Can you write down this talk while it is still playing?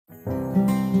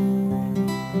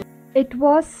It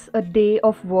was a day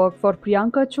of work for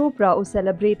Priyanka Chopra, who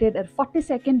celebrated her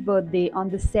 42nd birthday on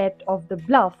the set of The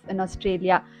Bluff in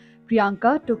Australia.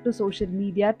 Priyanka took to social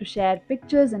media to share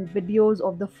pictures and videos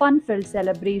of the fun filled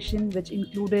celebration, which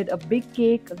included a big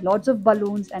cake, lots of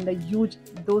balloons, and a huge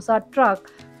dosa truck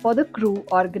for the crew,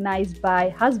 organized by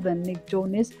husband Nick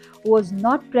Jonas, who was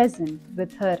not present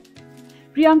with her.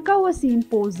 Priyanka was seen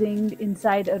posing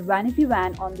inside a vanity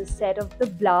van on the set of The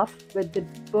Bluff with the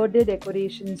birthday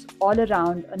decorations all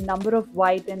around, a number of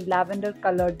white and lavender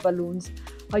colored balloons,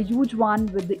 a huge one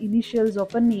with the initials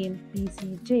of her name,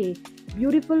 PCJ,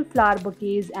 beautiful flower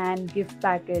bouquets, and gift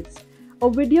packets. A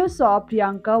video saw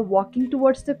Priyanka walking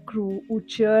towards the crew, who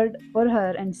cheered for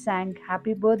her and sang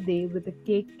happy birthday with a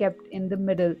cake kept in the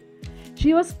middle.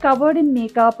 She was covered in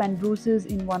makeup and bruises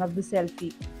in one of the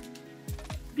selfies.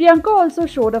 Priyanka also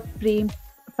showed a framed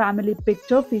family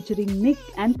picture featuring Nick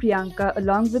and Priyanka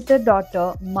along with their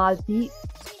daughter Malti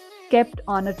kept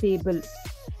on a table.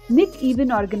 Nick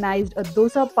even organized a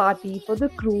dosa party for the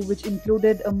crew, which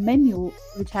included a menu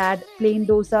which had plain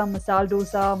dosa, masala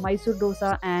dosa, Mysore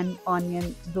dosa, and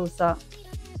onion dosa.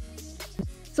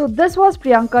 So this was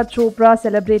Priyanka Chopra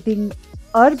celebrating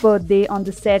her birthday on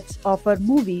the sets of her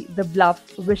movie The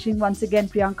Bluff. Wishing once again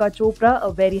Priyanka Chopra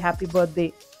a very happy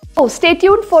birthday. Oh, stay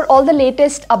tuned for all the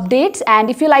latest updates, and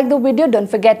if you like the video, don't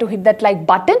forget to hit that like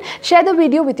button, share the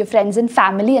video with your friends and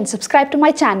family, and subscribe to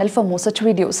my channel for more such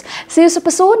videos. See you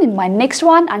super soon in my next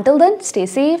one. Until then, stay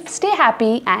safe, stay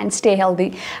happy, and stay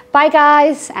healthy. Bye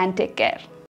guys, and take care.